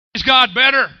God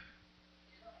better?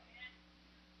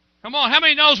 Come on, how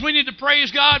many knows we need to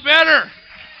praise God better?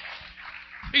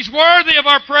 He's worthy of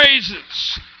our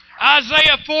praises.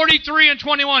 Isaiah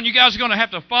 43:21. You guys are going to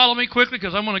have to follow me quickly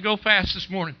because I'm going to go fast this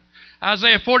morning.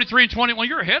 Isaiah 43:21.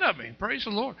 You're ahead of me. Praise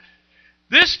the Lord.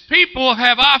 This people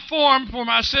have I formed for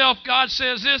myself. God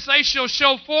says this. They shall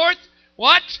show forth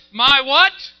what? My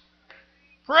what?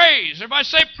 Praise. Everybody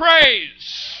say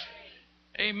praise.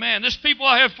 Amen. This people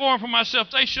I have formed for myself.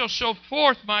 They shall show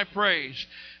forth my praise.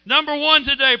 Number one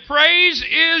today. Praise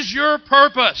is your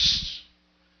purpose.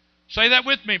 Say that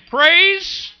with me.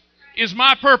 Praise is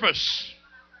my purpose.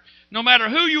 No matter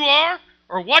who you are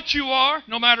or what you are,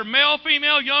 no matter male,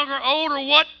 female, young or old, or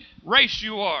what race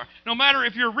you are, no matter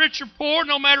if you're rich or poor,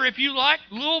 no matter if you like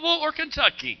Louisville or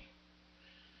Kentucky,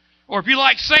 or if you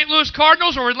like St. Louis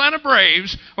Cardinals or Atlanta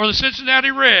Braves or the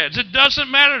Cincinnati Reds, it doesn't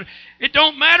matter. It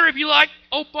don't matter if you like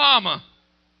Obama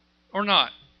or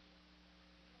not.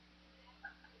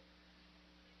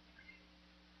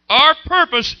 Our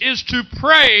purpose is to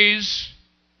praise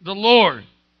the Lord.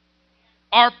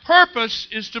 Our purpose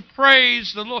is to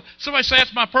praise the Lord. Somebody say,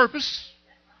 that's my purpose.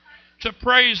 To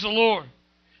praise the Lord.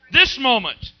 This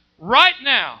moment, right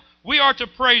now, we are to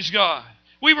praise God.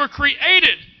 We were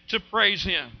created to praise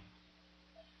Him.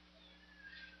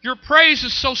 Your praise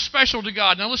is so special to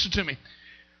God. Now listen to me.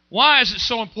 Why is it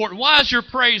so important? Why is your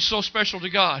praise so special to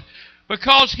God?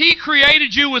 Because He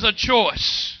created you with a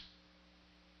choice.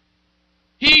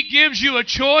 He gives you a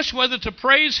choice whether to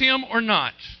praise Him or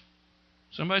not.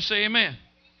 Somebody say amen.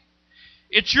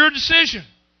 It's your decision.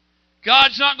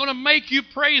 God's not going to make you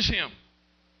praise Him.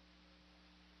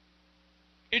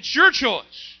 It's your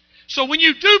choice. So when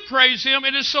you do praise Him,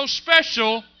 it is so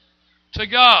special to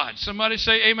God. Somebody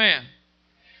say amen.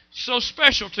 So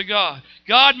special to God.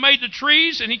 God made the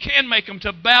trees, and He can make them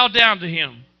to bow down to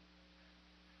Him.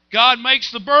 God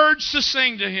makes the birds to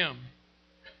sing to Him.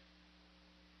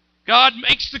 God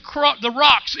makes the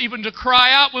rocks even to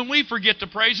cry out when we forget to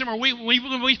praise Him, or when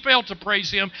we fail to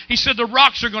praise Him. He said the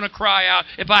rocks are going to cry out.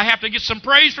 If I have to get some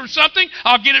praise from something,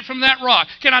 I'll get it from that rock.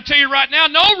 Can I tell you right now,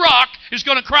 no rock is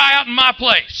going to cry out in my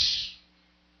place.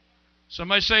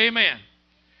 Somebody say amen.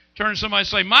 Turn to somebody and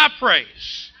say, my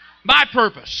praise, my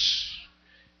purpose.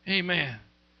 Amen.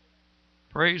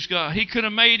 Praise God. He could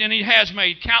have made, and He has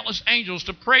made, countless angels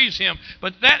to praise Him.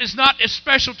 But that is not as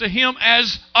special to Him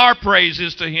as our praise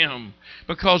is to Him.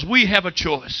 Because we have a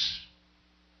choice.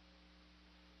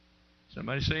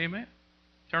 Somebody say amen.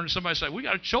 Turn to somebody and say, we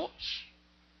got a choice.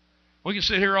 We can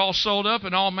sit here all sold up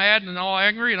and all mad and all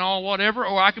angry and all whatever,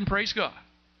 or I can praise God.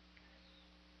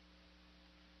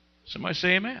 Somebody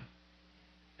say amen.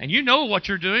 And you know what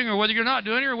you're doing, or whether you're not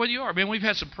doing it, or whether you are. Man, we've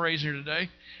had some praise here today.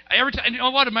 Every time, you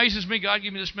know what amazes me? God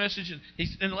gave me this message, and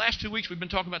in the last 2 weeks we've been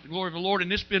talking about the glory of the Lord, and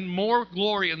there's been more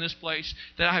glory in this place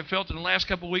that I have felt in the last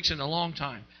couple of weeks in a long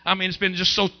time. I mean, it's been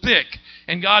just so thick,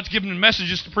 and God's given me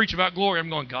messages to preach about glory. I'm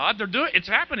going, God, they're doing it. It's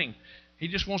happening. He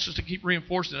just wants us to keep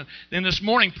reinforcing it. Then this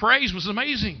morning, praise was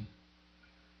amazing.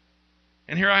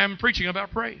 And here I am preaching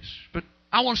about praise. But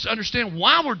I want us to understand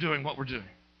why we're doing what we're doing.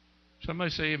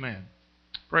 Somebody say amen.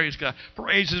 Praise God.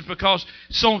 Praise is because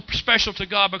so special to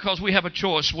God because we have a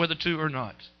choice whether to or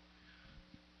not.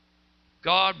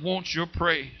 God wants your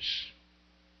praise.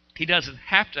 He doesn't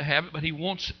have to have it, but He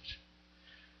wants it.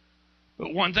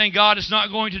 But one thing God is not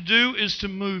going to do is to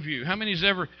move you. How many's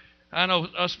ever, I know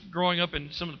us growing up in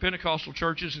some of the Pentecostal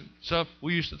churches and stuff,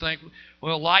 we used to think,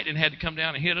 well, lightning had to come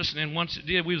down and hit us, and then once it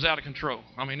did, we was out of control.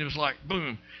 I mean, it was like,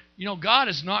 boom. You know, God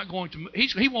is not going to,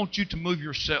 He wants you to move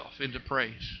yourself into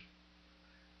praise.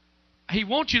 He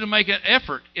wants you to make an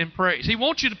effort in praise. He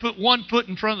wants you to put one foot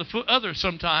in front of the other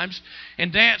sometimes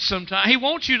and dance sometimes. He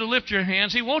wants you to lift your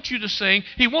hands. He wants you to sing.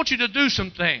 He wants you to do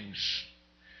some things.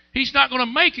 He is not going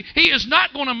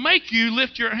to make you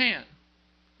lift your hand.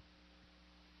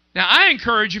 Now, I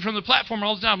encourage you from the platform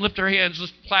all the time, lift our hands,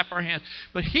 let's clap our hands.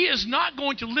 But He is not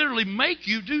going to literally make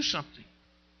you do something.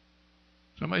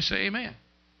 Somebody say amen.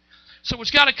 So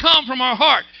it's got to come from our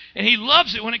heart. And He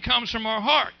loves it when it comes from our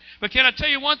heart. But can I tell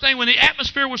you one thing? When the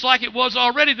atmosphere was like it was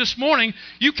already this morning,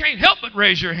 you can't help but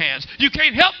raise your hands. You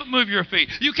can't help but move your feet.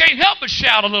 You can't help but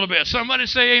shout a little bit. Somebody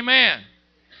say amen.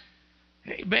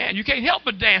 Amen. You can't help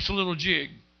but dance a little jig.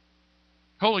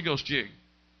 Holy Ghost jig.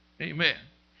 Amen.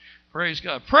 Praise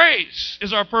God. Praise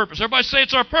is our purpose. Everybody say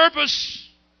it's our purpose.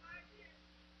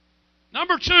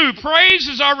 Number 2, praise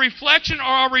is our reflection or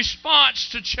our response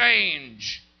to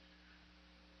change.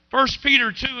 1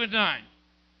 Peter 2:9.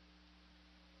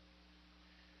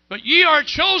 But ye are a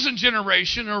chosen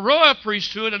generation, a royal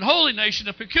priesthood, and holy nation,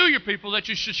 a peculiar people, that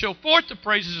you should show forth the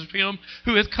praises of Him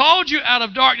who hath called you out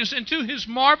of darkness into His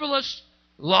marvelous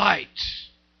light.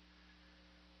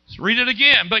 Let's read it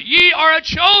again. But ye are a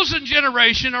chosen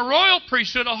generation, a royal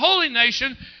priesthood, a holy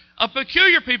nation, a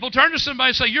peculiar people. Turn to somebody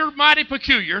and say, you're mighty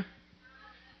peculiar.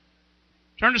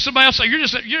 Turn to somebody else and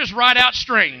say, you're just right out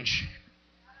strange.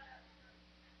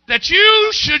 That you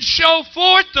should show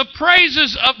forth the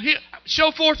praises of Him.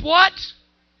 Show forth what?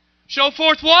 Show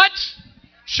forth what?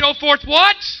 Show forth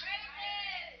what?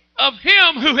 Of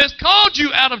Him who has called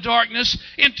you out of darkness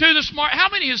into the smart. How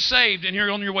many is saved in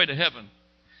here on your way to heaven?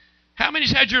 How many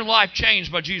has had your life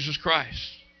changed by Jesus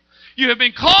Christ? You have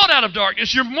been called out of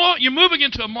darkness. You're moving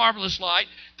into a marvelous light.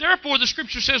 Therefore, the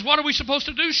Scripture says, what are we supposed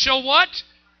to do? Show what?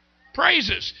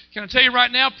 Praises. Can I tell you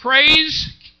right now,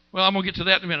 praise, well, I'm going to get to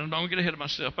that in a minute. I'm not going to get ahead of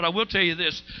myself. But I will tell you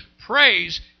this.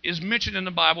 Praise is mentioned in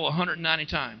the Bible 190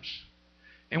 times.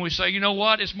 And we say, you know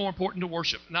what? It's more important to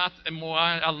worship.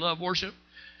 I love worship.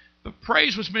 But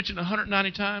praise was mentioned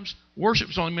 190 times. Worship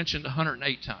was only mentioned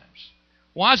 108 times.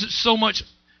 Why is it so much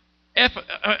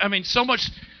so much,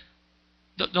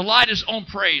 the light is on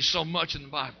praise so much in the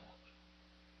Bible.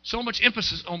 So much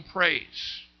emphasis on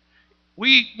praise.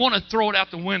 We want to throw it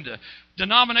out the window.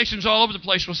 Denominations all over the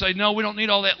place will say, no, we don't need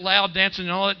all that loud dancing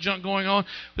and all that junk going on.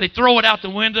 They throw it out the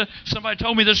window. Somebody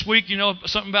told me this week,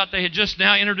 something about they had just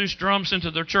now introduced drums into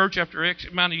their church after X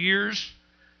amount of years.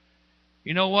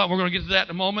 You know what? We're going to get to that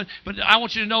in a moment. But I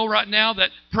want you to know right now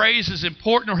that praise is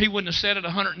important, or He wouldn't have said it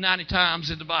 190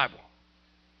 times in the Bible.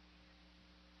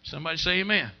 Somebody say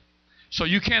amen. So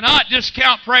you cannot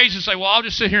discount praise and say, well, I'll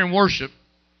just sit here and worship.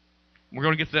 We're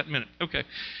going to get to that in a minute. Okay.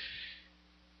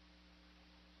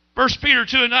 1 Peter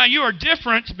 2:9, you are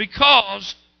different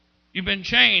because you've been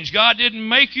changed. God didn't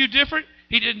make you different.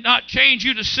 He did not change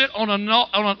you to sit like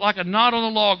a knot on a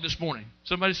log this morning.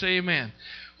 Somebody say amen.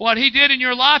 What He did in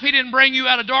your life, He didn't bring you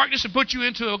out of darkness and put you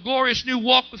into a glorious new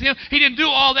walk with Him. He didn't do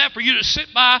all that for you to sit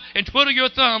by and twiddle your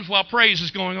thumbs while praise is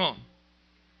going on.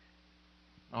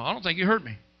 Oh, I don't think you heard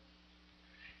me.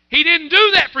 He didn't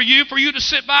do that for you to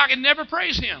sit back and never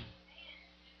praise Him.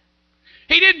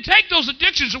 He didn't take those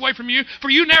addictions away from you for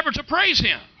you never to praise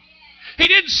Him. He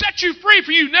didn't set you free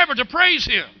for you never to praise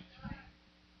Him.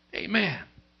 Amen.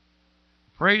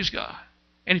 Praise God.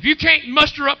 And if you can't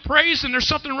muster up praise, then there's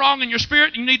something wrong in your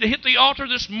spirit. You need to hit the altar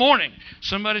this morning.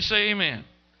 Somebody say amen.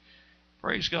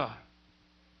 Praise God.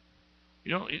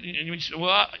 You say,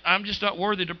 well, I'm just not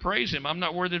worthy to praise Him. I'm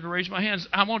not worthy to raise my hands.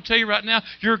 I'm going to tell you right now,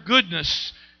 your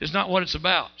goodness is not what it's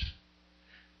about.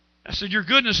 I said, your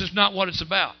goodness is not what it's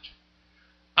about.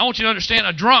 I want you to understand,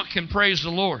 a drunk can praise the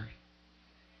Lord.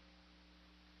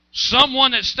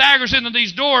 Someone that staggers into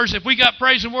these doors, if we got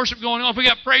praise and worship going on, if we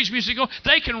got praise music going,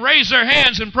 they can raise their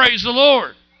hands and praise the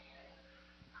Lord.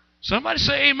 Somebody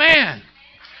say amen.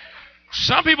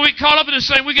 Some people get caught up in this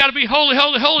saying we got to be holy,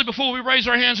 holy, holy before we raise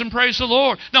our hands and praise the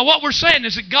Lord. Now what we're saying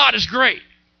is that God is great.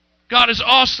 God is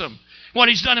awesome. What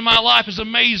He's done in my life is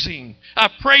amazing. I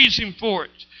praise Him for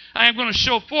it. I am going to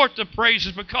show forth the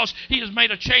praises because He has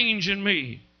made a change in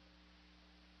me.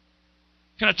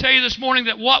 Can I tell you this morning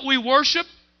that what we worship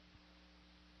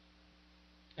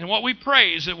and what we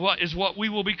praise is what we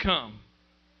will become.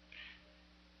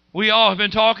 We all have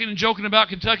been talking and joking about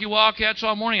Kentucky Wildcats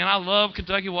all morning, and I love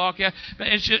Kentucky Wildcats.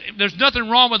 There's nothing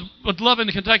wrong with loving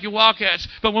the Kentucky Wildcats,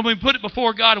 but when we put it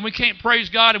before God and we can't praise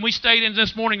God and we stayed in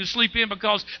this morning to sleep in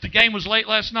because the game was late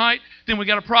last night, then we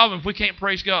got a problem if we can't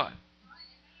praise God.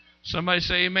 Somebody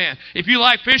say amen. If you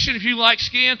like fishing, if you like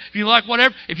skiing, if you like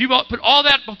whatever, if you put all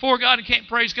that before God and can't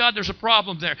praise God, there's a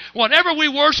problem there. Whatever we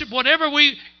worship, whatever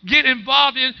we get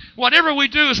involved in, whatever we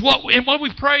do is what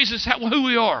we praise is who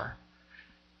we are.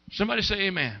 Somebody say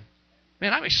amen.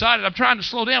 Man, I'm excited. I'm trying to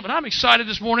slow down, but I'm excited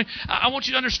this morning. I want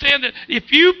you to understand that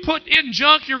if you put in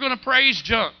junk, you're going to praise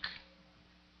junk.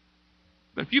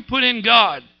 But if you put in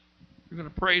God, you're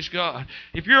going to praise God.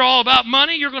 If you're all about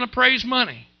money, you're going to praise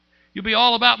money. You'll be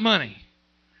all about money.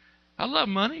 I love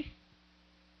money.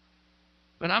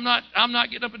 But I'm not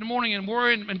getting up in the morning and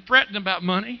worrying and fretting about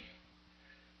money.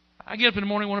 I get up in the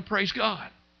morning and want to praise God.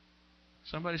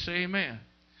 Somebody say amen.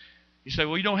 You say,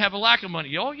 well, you don't have a lack of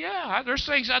money. Oh, yeah, there's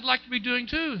things I'd like to be doing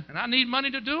too, and I need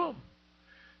money to do them.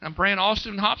 I'm praying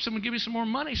Austin and Hobson would give me some more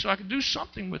money so I could do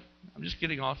something with it. I'm just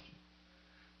kidding, Austin.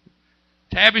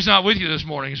 Tabby's not with you this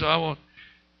morning, so I won't.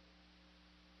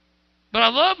 But I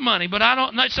love money, but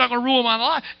it's not going to ruin my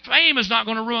life. Fame is not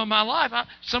going to ruin my life.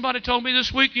 Somebody told me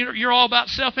this week, you're all about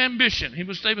self-ambition.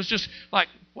 They was just like,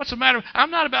 what's the matter?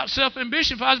 I'm not about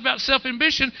self-ambition. If I was about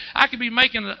self-ambition, I could be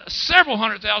making several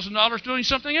 $100,000 doing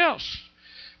something else.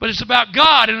 But it's about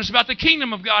God, and it's about the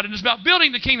kingdom of God, and it's about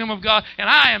building the kingdom of God, and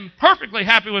I am perfectly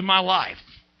happy with my life.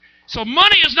 So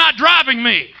money is not driving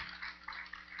me.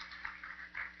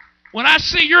 When I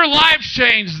see your life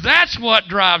change, that's what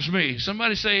drives me.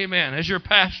 Somebody say amen. As your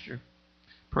pastor.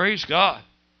 Praise God.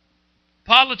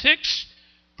 Politics,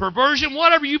 perversion,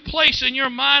 whatever you place in your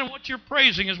mind, what you're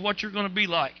praising is what you're going to be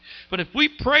like. But if we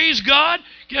praise God,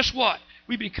 guess what?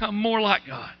 We become more like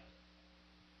God.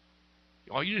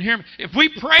 Oh, you didn't hear me. If we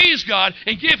praise God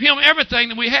and give Him everything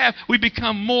that we have, we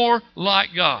become more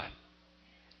like God.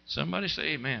 Somebody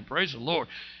say amen. Praise the Lord.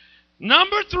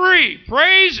 Number 3,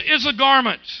 praise is a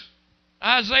garment.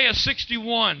 Isaiah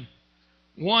 61,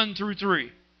 1 through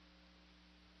 3.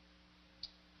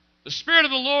 The Spirit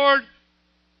of the Lord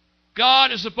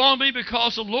God is upon me,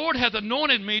 because the Lord hath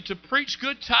anointed me to preach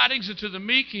good tidings unto the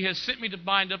meek. He has sent me to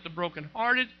bind up the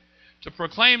brokenhearted, to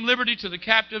proclaim liberty to the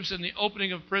captives, and the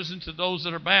opening of prison to those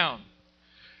that are bound,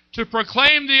 to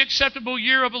proclaim the acceptable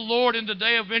year of the Lord and the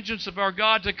day of vengeance of our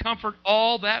God, to comfort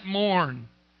all that mourn,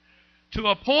 to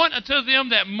appoint unto them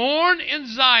that mourn in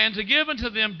Zion, to give unto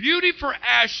them beauty for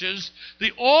ashes,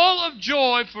 the oil of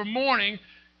joy for mourning.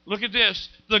 Look at this.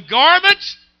 The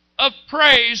garments of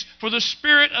praise for the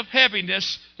spirit of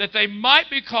heaviness, that they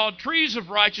might be called trees of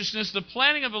righteousness, the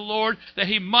planting of the Lord, that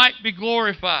He might be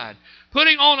glorified.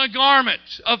 Putting on a garment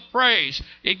of praise,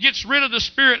 it gets rid of the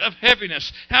spirit of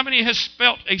heaviness. How many has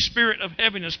felt a spirit of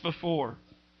heaviness before?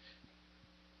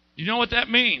 You know what that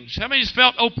means? How many has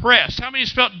felt oppressed? How many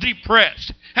has felt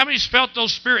depressed? How many has felt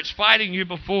those spirits fighting you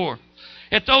before?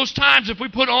 At those times, if we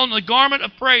put on the garment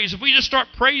of praise, if we just start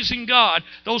praising God,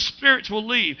 those spirits will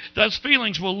leave. Those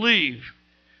feelings will leave.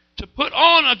 To put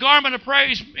on a garment of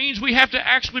praise means we have to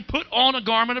actually put on a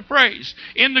garment of praise.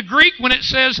 In the Greek, when it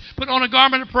says put on a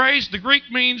garment of praise, the Greek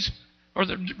means, or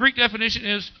the Greek definition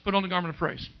is put on a garment of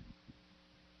praise.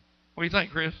 What do you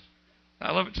think, Chris?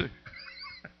 I love it too.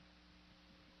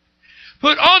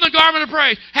 Put on the garment of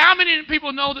praise. How many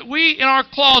people know that we in our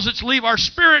closets leave our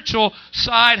spiritual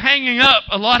side hanging up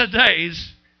a lot of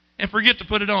days and forget to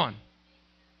put it on?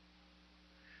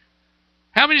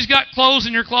 How many's got clothes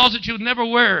in your closet you'll never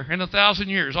wear in 1,000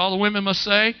 years? All the women must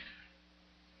say.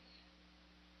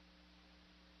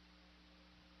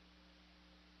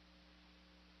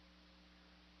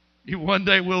 You one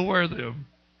day will wear them.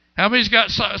 How many's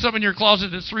got some in your closet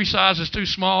that's 3 sizes too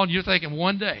small and you're thinking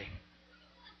one day?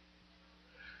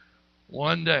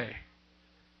 One day.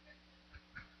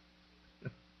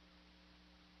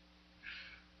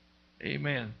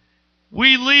 Amen.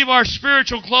 We leave our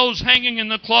spiritual clothes hanging in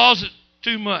the closet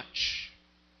too much.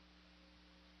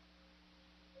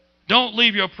 Don't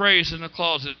leave your praise in the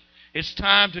closet. It's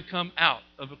time to come out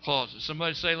of the closet.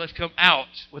 Somebody say, let's come out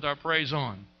with our praise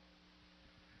on.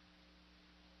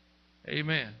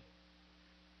 Amen.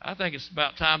 I think it's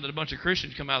about time that a bunch of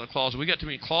Christians come out of the closet. We got too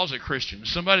many closet Christians.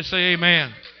 Somebody say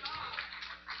amen.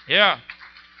 Yeah.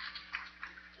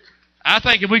 I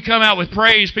think if we come out with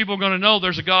praise, people are going to know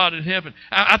there's a God in heaven.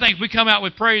 I think if we come out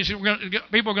with praise,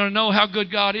 people are going to know how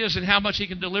good God is and how much He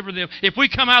can deliver them. If we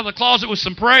come out of the closet with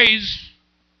some praise,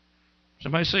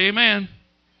 somebody say amen.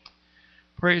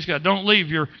 Praise God. Don't leave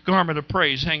your garment of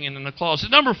praise hanging in the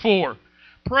closet. Number 4,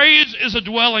 praise is a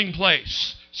dwelling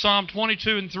place. Psalm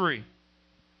 22 and 3.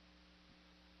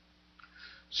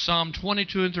 Psalm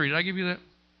 22 and 3. Did I give you that?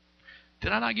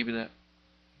 Did I not give you that?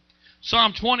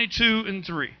 Psalm 22 and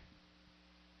 3.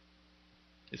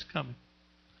 It's coming.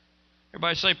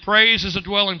 Everybody say, praise is a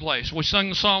dwelling place. We sung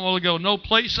the song a while ago, no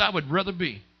place I would rather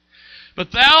be.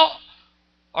 But thou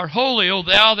art holy, O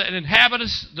thou that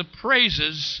inhabitest the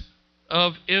praises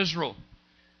of Israel.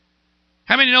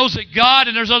 How many knows that God,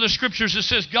 and there's other scriptures that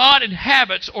says God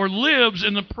inhabits or lives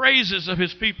in the praises of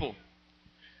His people?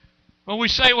 When we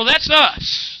say, well, that's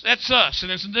us. That's us.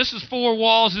 And this is 4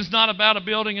 walls. It's not about a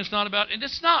building. It's not about... And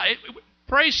it's not.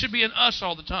 Praise should be in us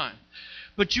all the time.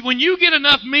 But when you get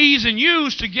enough me's and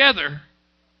you's together,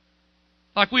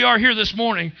 like we are here this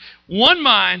morning, one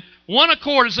mind, one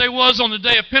accord as they was on the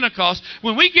day of Pentecost,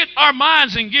 when we get our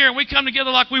minds in gear and we come together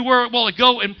like we were a while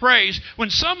ago in praise, when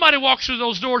somebody walks through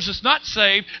those doors that's not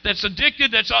saved, that's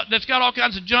addicted, that's got all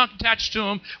kinds of junk attached to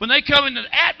them, when they come in the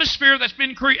atmosphere that's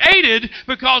been created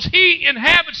because He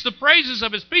inhabits the praises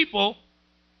of His people,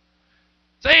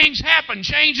 things happen,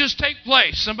 changes take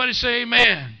place. Somebody say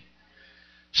amen.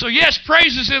 So yes,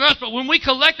 praise is in us, but when we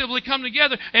collectively come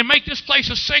together and make this place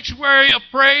a sanctuary of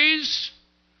praise,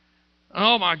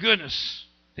 oh my goodness,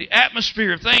 the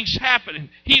atmosphere, things happen, and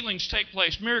healings take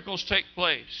place, miracles take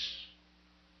place.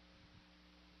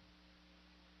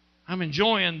 I'm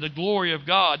enjoying the glory of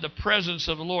God, the presence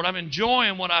of the Lord. I'm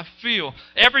enjoying what I feel.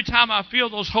 Every time I feel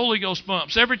those Holy Ghost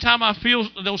bumps, every time I feel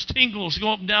those tingles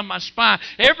go up and down my spine,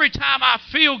 every time I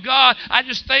feel God, I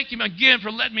just thank Him again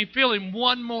for letting me feel Him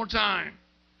one more time.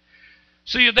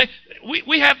 See,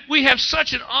 we have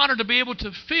such an honor to be able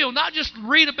to feel, not just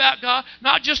read about God,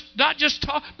 not just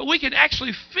talk, but we can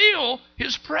actually feel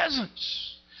His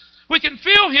presence. We can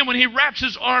feel Him when He wraps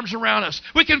His arms around us.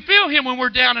 We can feel Him when we're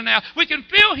down and out. We can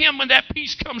feel Him when that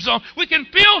peace comes on. We can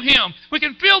feel Him. We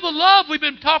can feel the love we've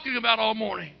been talking about all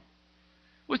morning.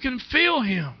 We can feel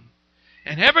Him.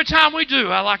 And every time we do,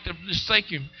 I like to just thank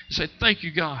Him and say, thank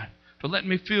you, God, for letting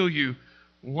me feel you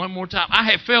one more time.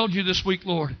 I have failed you this week,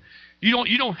 Lord.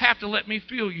 You don't have to let me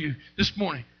feel you this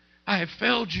morning. I have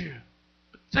failed you.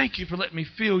 But thank you for letting me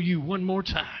feel you one more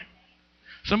time.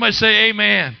 Somebody say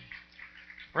amen.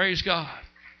 Praise God.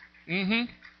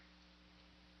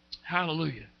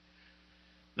 Hallelujah.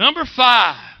 Number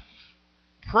 5.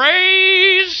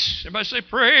 Praise. Everybody say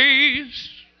praise.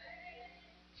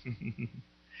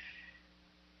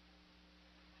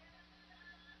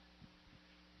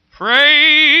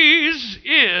 Praise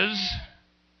is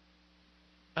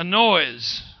a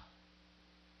noise.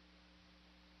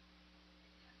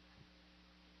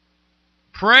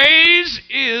 Praise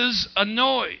is a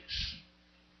noise.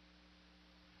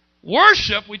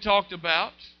 Worship, we talked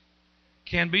about,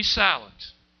 can be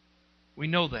silent. We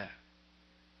know that.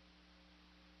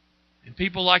 And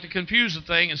people like to confuse the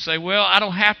thing and say, well, I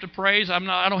don't have to praise. I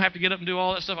don't have to get up and do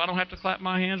all that stuff. I don't have to clap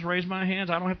my hands, raise my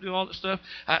hands. I don't have to do all that stuff.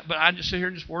 But I just sit here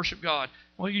and just worship God.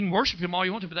 Well, you can worship Him all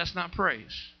you want to, but that's not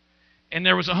praise. And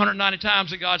there was 190 times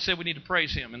that God said we need to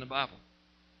praise Him in the Bible.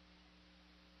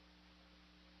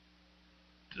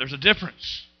 There's a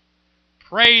difference.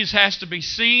 Praise has to be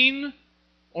seen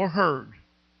or heard.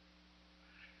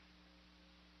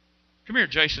 Come here,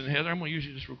 Jason and Heather. I'm going to use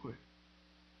you just real quick.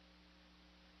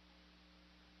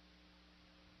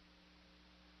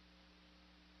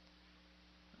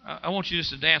 I want you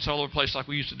just to dance all over the place like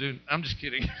we used to do. I'm just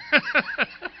kidding.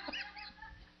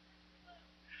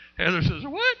 Heather says,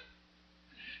 what?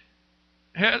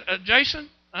 Jason,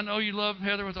 I know you love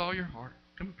Heather with all your heart.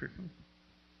 Come up here. Come.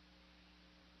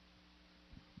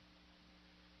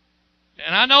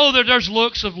 And I know that there's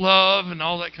looks of love and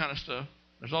all that kind of stuff.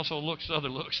 There's also other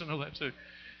looks. I know that too.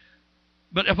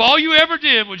 But if all you ever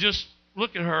did was just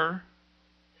look at her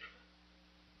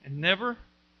and never...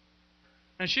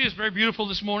 And she is very beautiful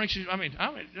this morning.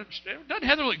 Doesn't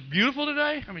Heather look beautiful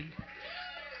today?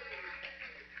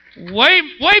 Way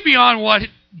beyond what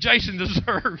Jason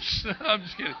deserves.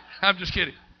 I'm just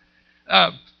kidding.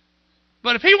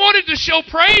 But if he wanted to show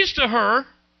praise to her,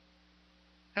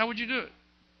 how would you do it?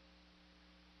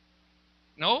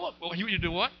 No? Well, you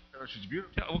do what? Oh, she's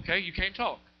beautiful. Okay, you can't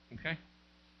talk. Okay.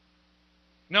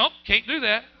 Nope, can't do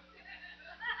that.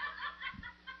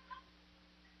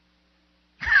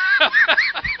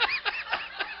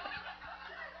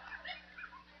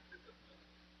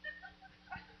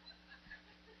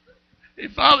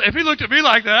 If he looked at me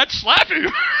like that, I'd slap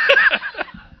him.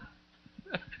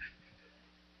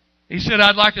 He said,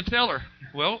 I'd like to tell her.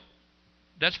 Well,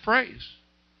 that's praise.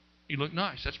 You look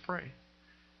nice. That's praise.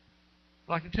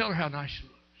 I'd like to tell her how nice she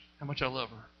looks, how much I love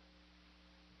her.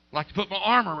 I'd like to put my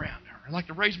arm around her. I'd like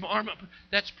to raise my arm up.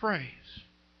 That's praise.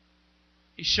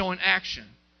 He's showing action.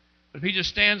 But if he just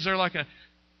stands there like a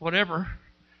whatever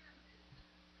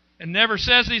and never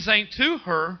says anything to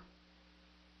her,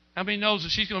 how many knows that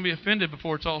she's going to be offended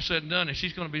before it's all said and done? And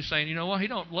she's going to be saying, you know what? He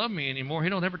don't love me anymore. He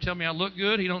don't ever tell me I look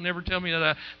good. He don't ever tell me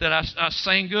that I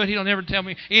sing good. He don't ever tell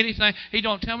me anything. He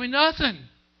don't tell me nothing.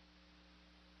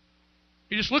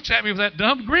 He just looks at me with that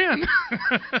dumb grin.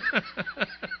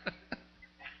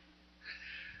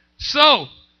 So,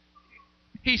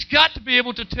 he's got to be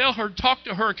able to tell her, talk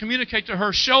to her, communicate to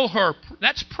her, show her.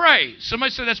 That's praise.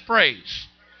 Somebody say that's praise.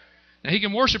 Now, he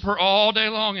can worship her all day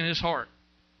long in his heart.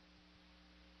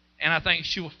 And I think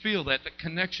she will feel that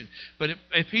connection. But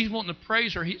if he's wanting to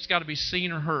praise her, it's got to be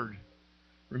seen or heard.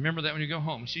 Remember that when you go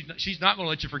home. She's not going to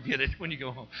let you forget it when you go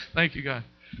home. Thank you, God.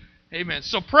 Amen.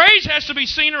 So praise has to be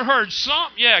seen or heard.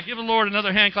 Give the Lord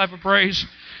another hand clap of praise.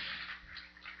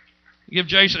 Give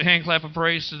Jason a hand clap of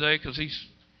praise today because he's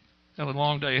got a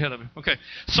long day ahead of him. Okay.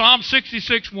 Psalm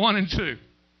 66, 1 and 2.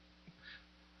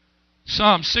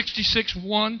 Psalm 66,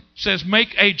 1 says,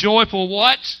 make a joyful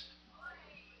what?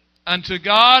 Unto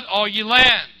God, all ye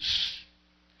lands.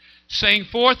 Sing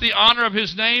forth the honor of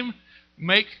His name.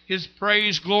 Make His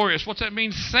praise glorious. What's that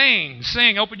mean? Sing.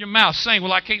 Sing. Open your mouth. Sing.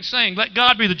 Well, I can't sing. Let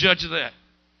God be the judge of that.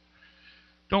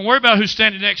 Don't worry about who's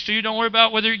standing next to you. Don't worry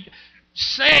about whether you...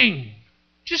 Sing.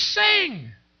 Just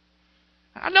sing.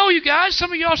 I know you guys.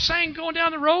 Some of y'all sang going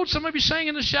down the road. Some of you sang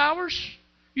in the showers.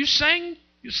 You sang.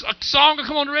 A song will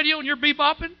come on the radio and you're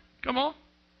bebopping. Come on.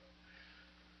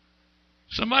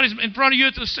 Somebody's in front of you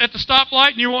at the stoplight,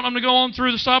 and you want them to go on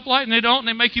through the stoplight, and they don't, and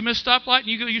they make you miss stoplight, and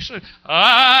you say,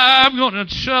 I'm going to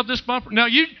shove this bumper. Now,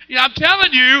 I'm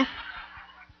telling you,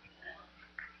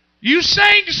 you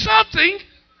saying something.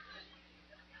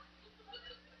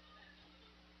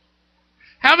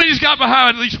 How many's got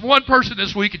behind at least one person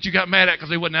this week that you got mad at because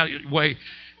they wasn't out of your way,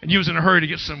 and you was in a hurry to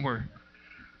get somewhere?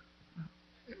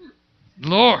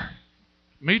 Lord,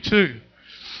 me too.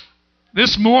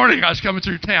 This morning I was coming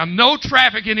through town. No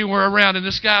traffic anywhere around, and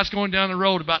this guy's going down the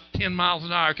road about 10 miles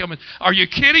an hour coming. Are you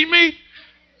kidding me?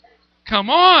 Come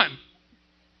on.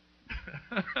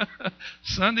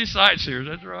 Sunday sightseers,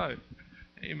 that's right.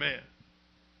 Amen.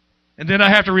 And then I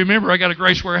have to remember I got a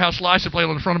Grace Warehouse license plate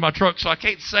on the front of my truck, so I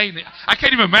can't say anything. I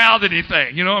can't even mouth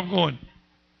anything. You know, I'm going.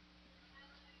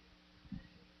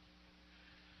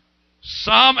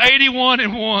 Psalm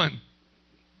 81:1.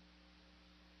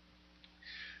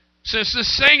 Says to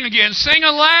sing again. Sing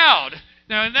aloud.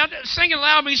 Now, singing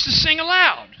aloud means to sing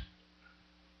aloud.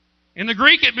 In the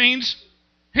Greek, it means,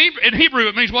 in Hebrew,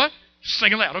 it means what?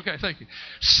 Sing aloud. Okay, thank you.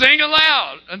 Sing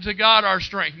aloud unto God our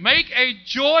strength. Make a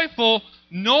joyful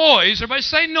noise. Everybody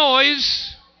say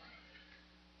noise.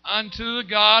 Unto the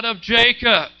God of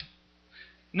Jacob.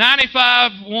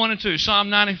 95:1 and 2. Psalm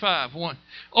 95:1.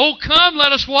 Oh, come,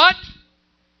 let us what?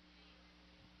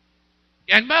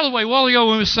 And by the way, a while ago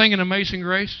when we were singing Amazing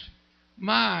Grace,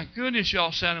 my goodness,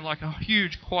 y'all sounded like a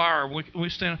huge choir. We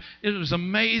stand. It was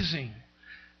amazing.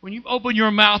 When you open your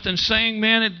mouth and sing,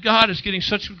 man, God is getting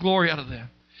such glory out of that.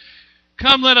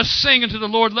 Come, let us sing unto the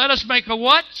Lord. Let us make a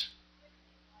what?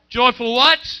 Joyful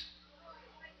what?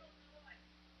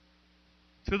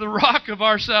 To the rock of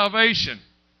our salvation.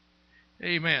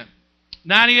 Amen.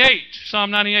 98, Psalm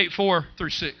 98, 4 through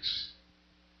 6.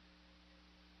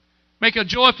 Make a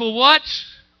joyful what?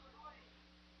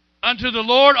 Unto the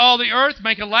Lord all the earth.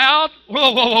 Make a loud.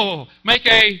 Whoa. Make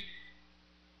a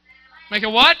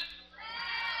what?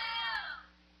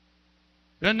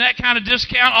 Doesn't that kind of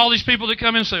discount all these people that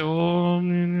come in and say, oh,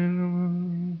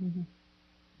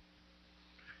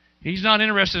 he's not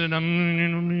interested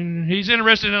in he's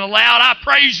interested in a loud, I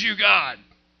praise you, God.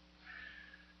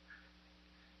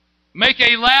 Make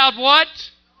a loud what?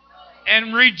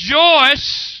 And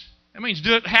rejoice. That means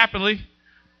do it happily.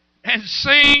 And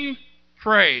sing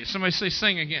praise. Somebody say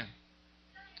sing again.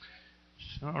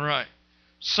 All right.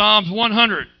 Psalms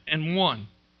 101.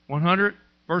 100,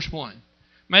 verse 1.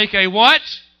 Make a what?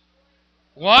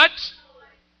 What?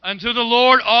 Unto the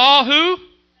Lord all who?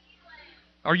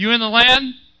 Are you in the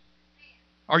land?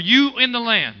 Are you in the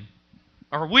land?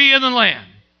 Are we in the land?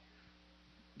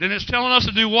 Then it's telling us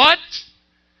to do what?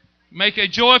 Make a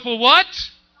joyful what?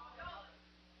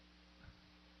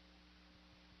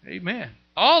 Amen.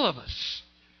 All of us.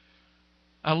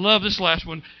 I love this last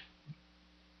one.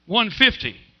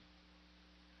 150.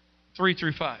 3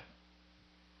 through 5.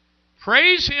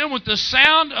 Praise Him with the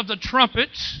sound of the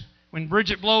trumpets. When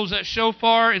Bridget blows that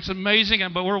shofar, it's amazing.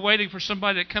 But we're waiting for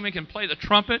somebody to come in and play the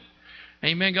trumpet.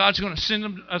 Amen. God's going to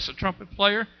send us a trumpet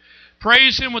player.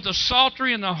 Praise Him with the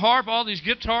psaltery and the harp, all these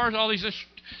guitars, all these.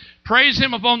 Praise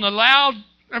Him upon the loud.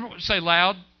 Everyone say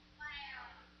loud.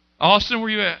 Austin, where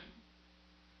you at?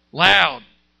 Loud.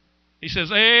 He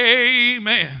says,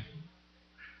 amen.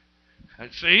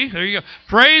 See, there you go.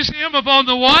 Praise Him upon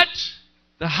the what?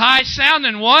 The high sound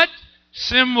and what?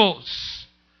 Cymbals.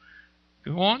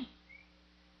 Go on.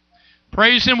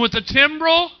 Praise Him with the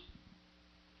timbrel.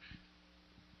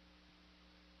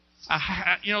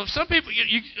 Some people,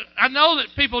 I know that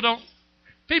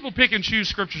people pick and choose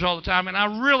scriptures all the time, and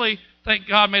I really think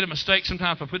God made a mistake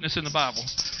sometimes by putting this in the Bible.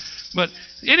 But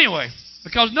anyway,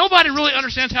 because nobody really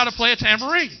understands how to play a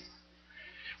tambourine.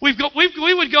 We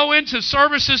would go into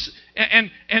services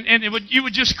and you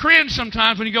would just cringe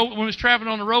sometimes when we was traveling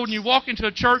on the road and you walk into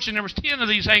a church and there was 10 of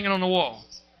these hanging on the wall.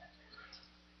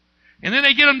 And then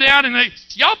they get them down and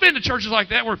y'all been to churches like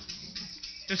that where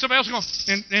and somebody else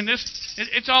going and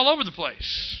it's all over the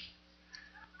place.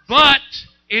 But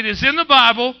it is in the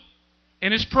Bible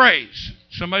and it's praise.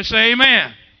 Somebody say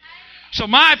amen. So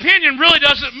my opinion really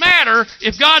doesn't matter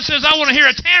if God says I want to hear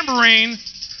a tambourine.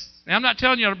 Now, I'm not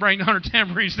telling you to bring 100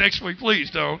 tambourines next week. Please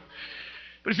don't.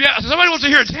 But if somebody wants to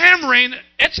hear a tambourine,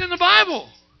 it's in the Bible.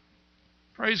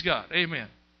 Praise God. Amen.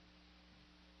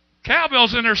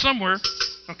 Cowbell's in there somewhere.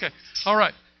 Okay. All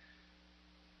right.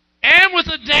 And with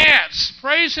a dance.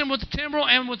 Praise Him with the timbrel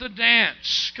and with a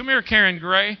dance. Come here, Karen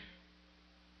Gray.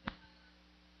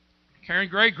 Karen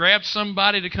Gray, grab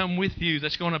somebody to come with you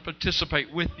that's going to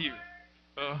participate with you.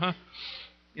 Uh-huh.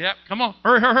 Yep. Come on.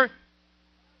 Hurry.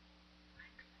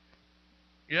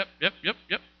 Yep.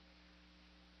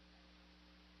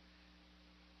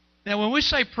 Now, when we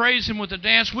say praise Him with a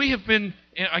dance, we have been,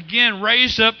 again,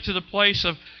 raised up to the place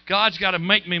of God's got to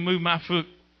make me move my foot.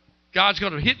 God's got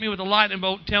to hit me with a lightning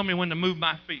bolt and tell me when to move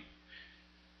my feet.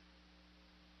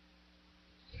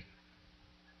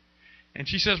 And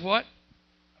she says, what?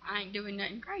 I ain't doing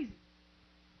nothing crazy.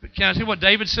 But can I tell you what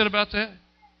David said about that?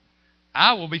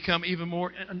 I will become even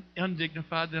more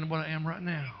undignified than what I am right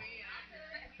now.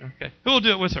 Okay. Who will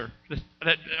do it with her?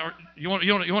 You want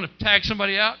to tag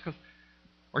somebody out?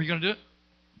 Are you going to do it?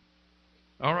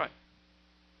 All right.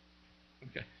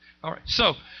 Okay. All right.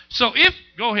 So if,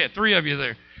 go ahead, 3 of you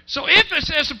there. So if it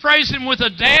says to praise Him with a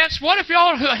dance, what if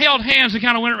y'all held hands and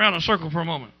kind of went around in a circle for a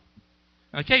moment?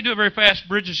 I can't do it very fast.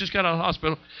 Bridget's just got out of the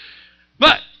hospital.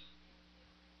 But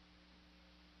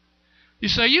you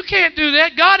say, you can't do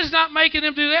that. God is not making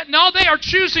them do that. No, they are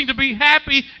choosing to be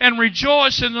happy and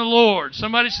rejoice in the Lord.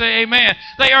 Somebody say amen.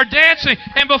 They are dancing.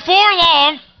 And before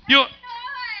long, you'll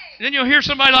hear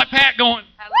somebody like Pat going,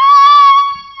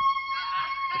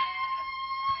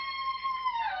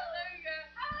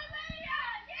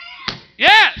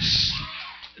 yes,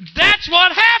 that's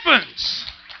what happens.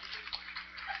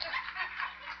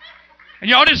 And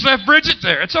y'all just left Bridget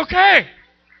there. It's okay.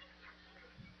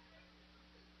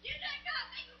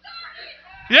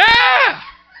 Yeah.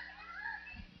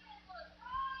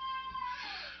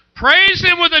 Praise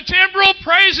Him with the timbrel.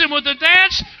 Praise Him with the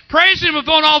dance. Praise Him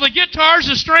upon all the guitars,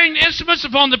 the stringed instruments,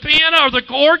 upon the piano or the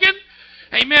organ.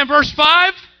 Amen. Verse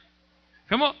 5.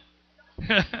 Come on.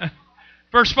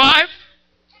 Verse 5.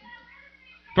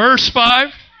 Verse 5.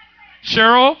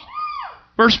 Cheryl.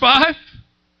 Verse 5.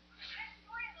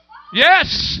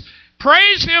 Yes.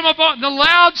 Praise Him upon the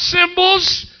loud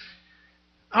cymbals.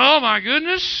 Oh my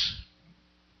goodness.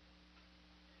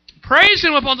 Praise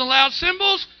Him upon the loud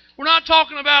cymbals. We're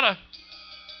talking about a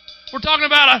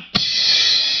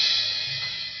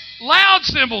loud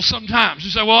cymbal sometimes. You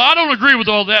say, well, I don't agree with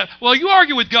all that. Well, you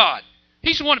argue with God.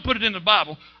 He's the one that put it in the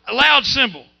Bible. A loud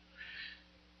cymbal.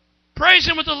 Praise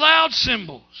Him with the loud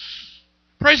cymbals.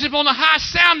 Praise Him on the high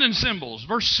sounding cymbals.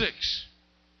 Verse 6.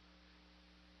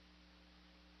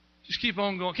 Just keep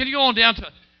on going. Can you go on down to,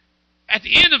 at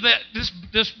the end of that,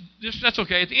 that's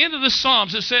okay. At the end of this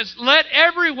Psalms, it says, let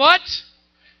every what?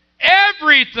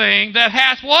 Everything that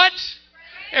hath what?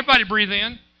 Everybody breathe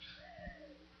in.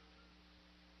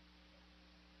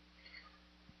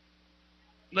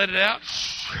 Let it out.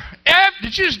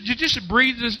 Did you just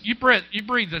breathe this? You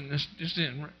breathed in this just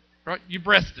in, right? You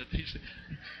breathed it.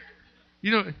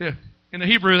 You know, in the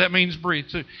Hebrew that means breathe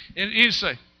too. And you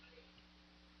say,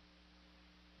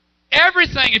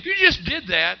 everything, if you just did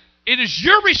that, it is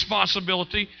your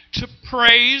responsibility to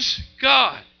praise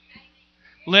God.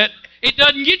 It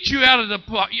doesn't get you out of the...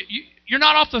 You're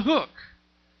not off the hook.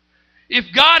 If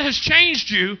God has changed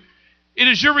you, it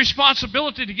is your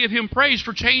responsibility to give Him praise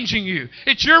for changing you.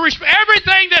 It's your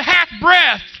everything that hath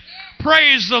breath,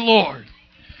 praise the Lord.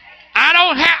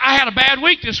 I had a bad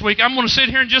week this week. I'm going to sit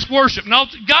here and just worship. No,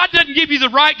 God doesn't give you the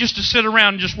right just to sit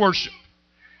around and just worship.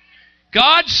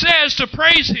 God says to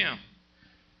praise Him.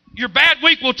 Your bad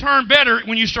week will turn better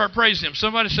when you start praising Him.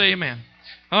 Somebody say amen.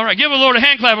 All right, give the Lord a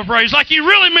hand clap of praise like you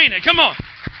really mean it. Come on.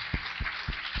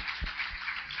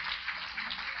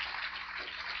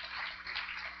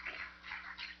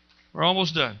 We're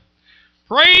almost done.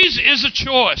 Praise is a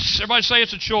choice. Everybody say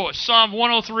it's a choice. Psalm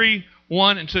 103,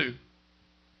 1 and 2.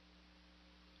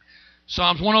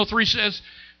 Psalms 103 says,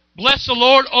 bless the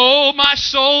Lord, O my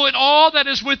soul, and all that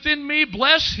is within me.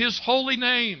 Bless His holy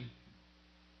name.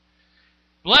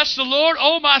 Bless the Lord,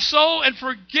 O my soul, and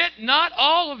forget not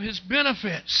all of His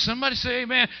benefits. Somebody say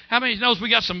amen. How many knows we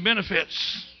got some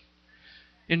benefits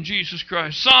in Jesus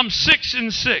Christ? Psalm 6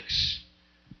 and 6.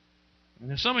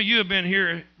 And some of you have been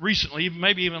here recently,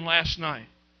 maybe even last night.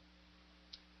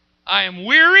 I am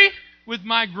weary with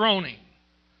my groaning.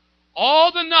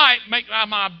 All the night make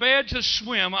my bed to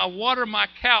swim. I water my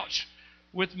couch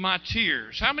with my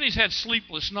tears. How many's had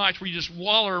sleepless nights where you just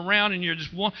waller around and you're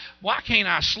just, why can't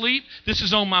I sleep? This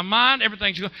is on my mind.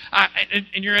 Everything's going.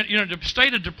 And you're in a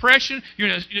state of depression.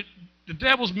 The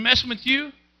devil's messing with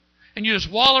you. And you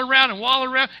just waller around,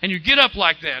 and you get up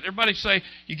like that. Everybody say,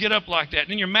 you get up like that. And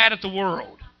then you're mad at the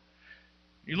world.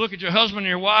 You look at your husband and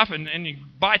your wife, and you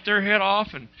bite their head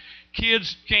off, and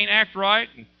kids can't act right.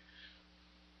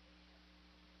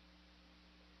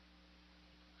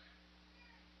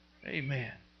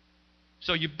 Amen.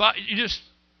 So you've got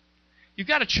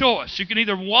a choice. You can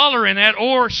either waller in that,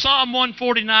 or Psalm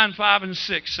 149, 5 and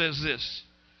 6 says this.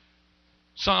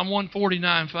 Psalm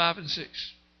 149, 5 and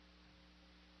 6.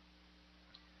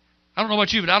 I don't know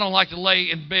about you, but I don't like to lay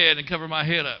in bed and cover my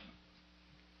head up.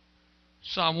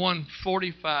 Psalm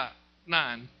 145,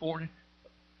 9, 40.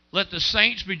 Let the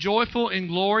saints be joyful in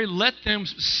glory. Let them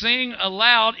sing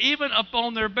aloud, even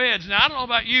upon their beds. Now, I don't know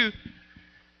about you,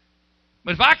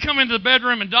 but if I come into the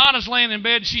bedroom and Donna's laying in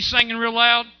bed and she's singing real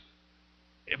loud,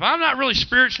 if I'm not really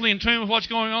spiritually in tune with what's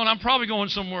going on, I'm probably going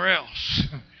somewhere else.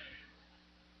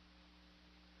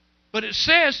 But it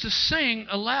says to sing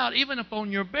aloud even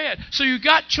upon your bed. So you've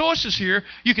got choices here.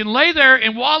 You can lay there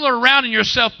and wallow around in your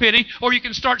self-pity, or you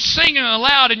can start singing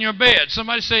aloud in your bed.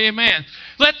 Somebody say amen.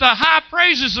 Let the high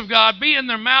praises of God be in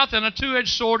their mouth and a two-edged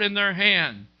sword in their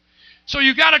hand. So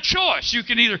you've got a choice. You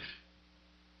can either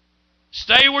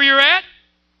stay where you're at,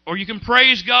 or you can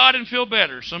praise God and feel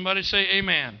better. Somebody say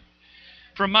amen.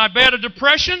 From my bed of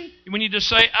depression, we need to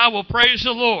say, I will praise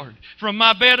the Lord. From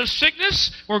my bed of sickness,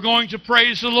 we're going to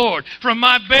praise the Lord. From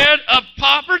my bed of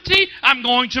poverty, I'm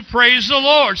going to praise the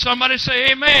Lord. Somebody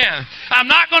say amen. I'm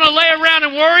not going to lay around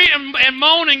and worry and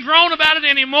moan and groan about it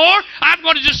anymore. I'm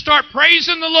going to just start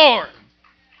praising the Lord.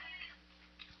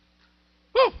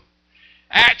 Whew.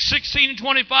 Acts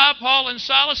 16:25, Paul and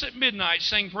Silas at midnight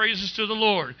sang praises to the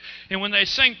Lord. And when they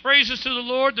sang praises to the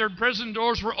Lord, their prison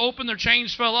doors were open, their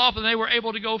chains fell off, and they were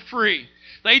able to go free.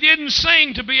 They didn't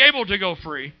sing to be able to go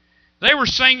free. They were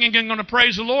singing and going to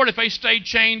praise the Lord if they stayed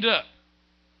chained up.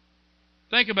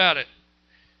 Think about it.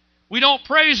 We don't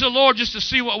praise the Lord just to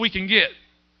see what we can get.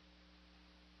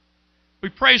 We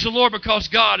praise the Lord because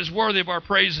God is worthy of our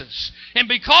praises. And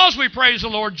because we praise the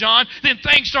Lord, John, then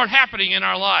things start happening in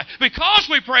our life. Because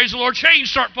we praise the Lord, chains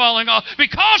start falling off.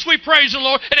 Because we praise the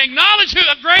Lord and acknowledge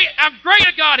how great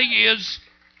a God He is,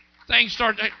 things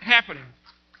start happening.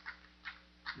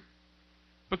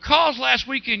 Because last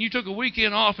weekend you took a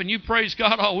weekend off and you praised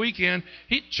God all weekend,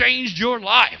 it changed your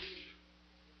life.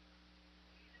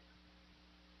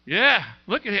 Yeah,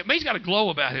 look at him. He's got a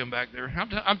glow about him back there.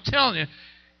 I'm telling you.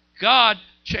 God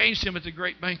changed him at the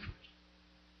great banquet.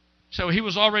 So he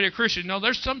was already a Christian. No,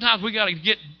 there's sometimes we just got to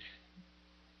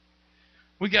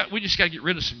get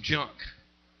rid of some junk.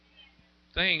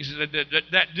 Things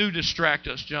that do distract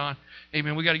us, John.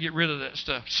 Amen. We got to get rid of that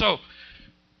stuff. So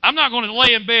I'm not going to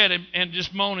lay in bed and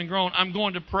just moan and groan. I'm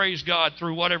going to praise God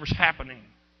through whatever's happening.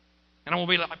 And I'm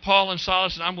going to be like Paul and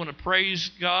Silas, and I'm going to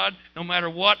praise God no matter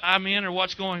what I'm in or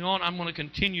what's going on. I'm going to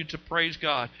continue to praise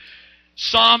God.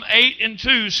 Psalm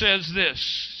 8:2 says this.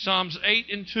 Psalms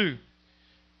 8:2.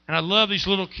 And I love these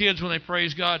little kids when they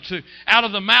praise God too. Out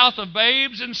of the mouth of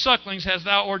babes and sucklings hast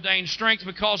thou ordained strength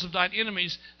because of thine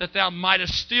enemies, that thou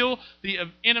mightest still the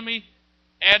enemy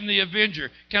and the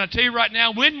avenger. Can I tell you right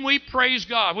now, when we praise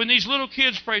God, when these little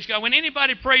kids praise God, when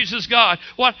anybody praises God,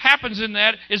 what happens in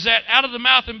that is that out of the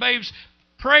mouth of babes,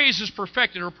 praise is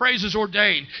perfected, or praise is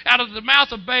ordained. Out of the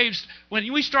mouth of babes,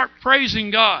 when we start praising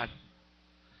God,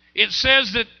 it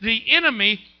says that the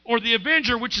enemy or the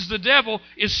avenger, which is the devil,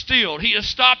 is stilled. He is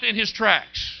stopped in his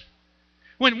tracks.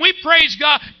 When we praise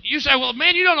God, you say, well,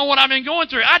 man, you don't know what I've been going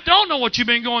through. I don't know what you've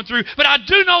been going through, but I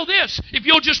do know this. If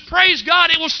you'll just praise God,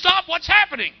 it will stop what's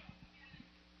happening.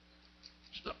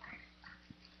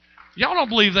 Y'all don't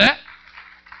believe that?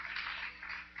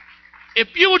 If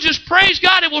you will just praise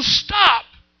God, it will stop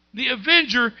the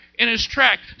avenger in his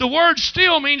track. The word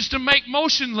still means to make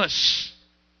motionless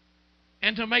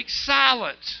and to make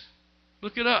silent.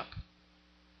 Look it up.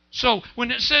 So when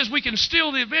it says we can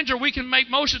still the avenger, we can make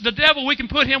motion. The devil, we can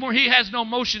put him where he has no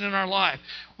motion in our life.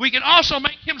 We can also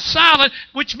make him silent,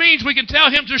 which means we can tell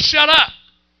him to shut up.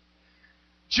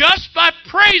 Just by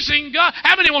praising God.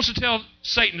 How many wants to tell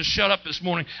Satan to shut up this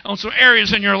morning on some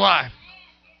areas in your life?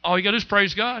 All you got to do is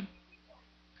praise God.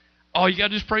 All you got to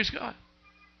do is praise God.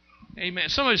 Amen.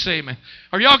 Somebody say amen.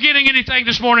 Are y'all getting anything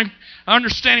this morning?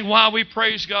 Understanding why we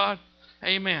praise God?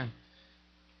 Amen.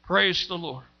 Praise the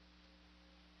Lord.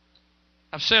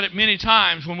 I've said it many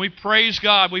times. When we praise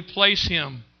God, we place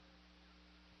Him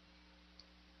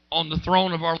on the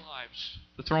throne of our lives,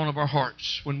 the throne of our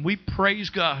hearts. When we praise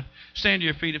God, stand to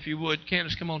your feet if you would.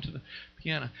 Candace, come on to the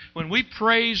piano. When we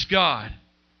praise God,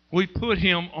 we put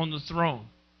Him on the throne.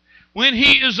 When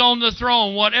He is on the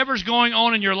throne, whatever's going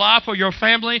on in your life or your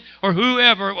family or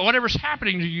whoever, whatever's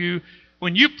happening to you,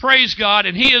 when you praise God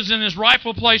and He is in His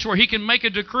rightful place where He can make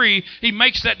a decree, He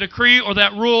makes that decree or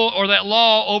that rule or that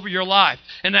law over your life.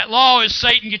 And that law is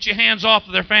Satan, get your hands off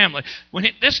of their family. When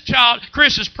this child,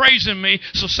 Chris, is praising me,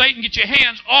 so Satan, get your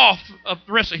hands off of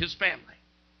the rest of his family.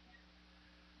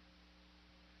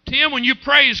 Tim, when you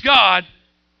praise God,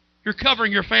 you're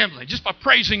covering your family just by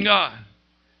praising God.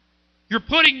 You're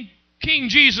putting King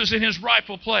Jesus in His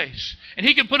rightful place. And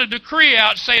He can put a decree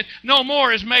out saying, no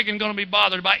more is Megan going to be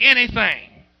bothered by anything.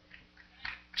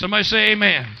 Somebody say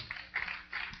amen.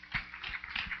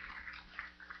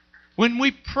 When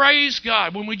we praise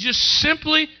God, when we just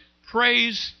simply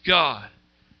praise God,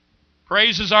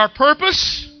 Praise is our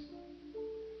purpose.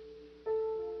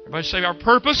 Everybody say our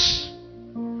purpose.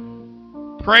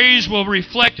 Praise will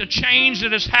reflect a change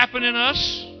that has happened in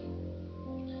us.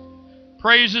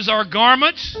 Praise is our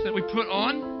garment that we put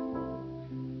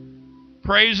on.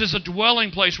 Praise is a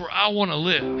dwelling place where I want to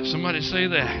live. Somebody say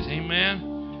that.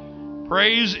 Amen.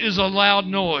 Praise is a loud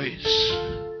noise.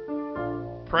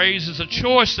 Praise is a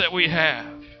choice that we have.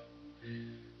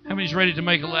 How many's ready to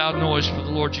make a loud noise for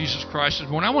the Lord Jesus Christ this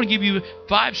morning? I want to give you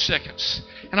 5 seconds,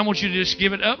 and I want you to just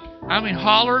give it up. I mean,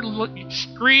 holler,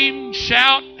 scream,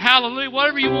 shout, hallelujah,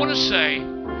 whatever you want to say.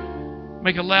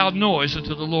 Make a loud noise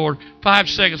unto the Lord. 5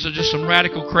 seconds of just some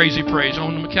radical, crazy praise.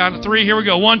 On the count of 3, here we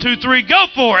go. 1, 2, 3, go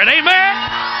for it. Amen.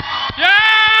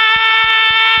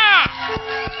 Yeah!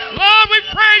 Lord, we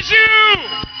praise you.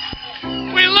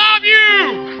 We love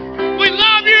you. We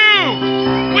love you.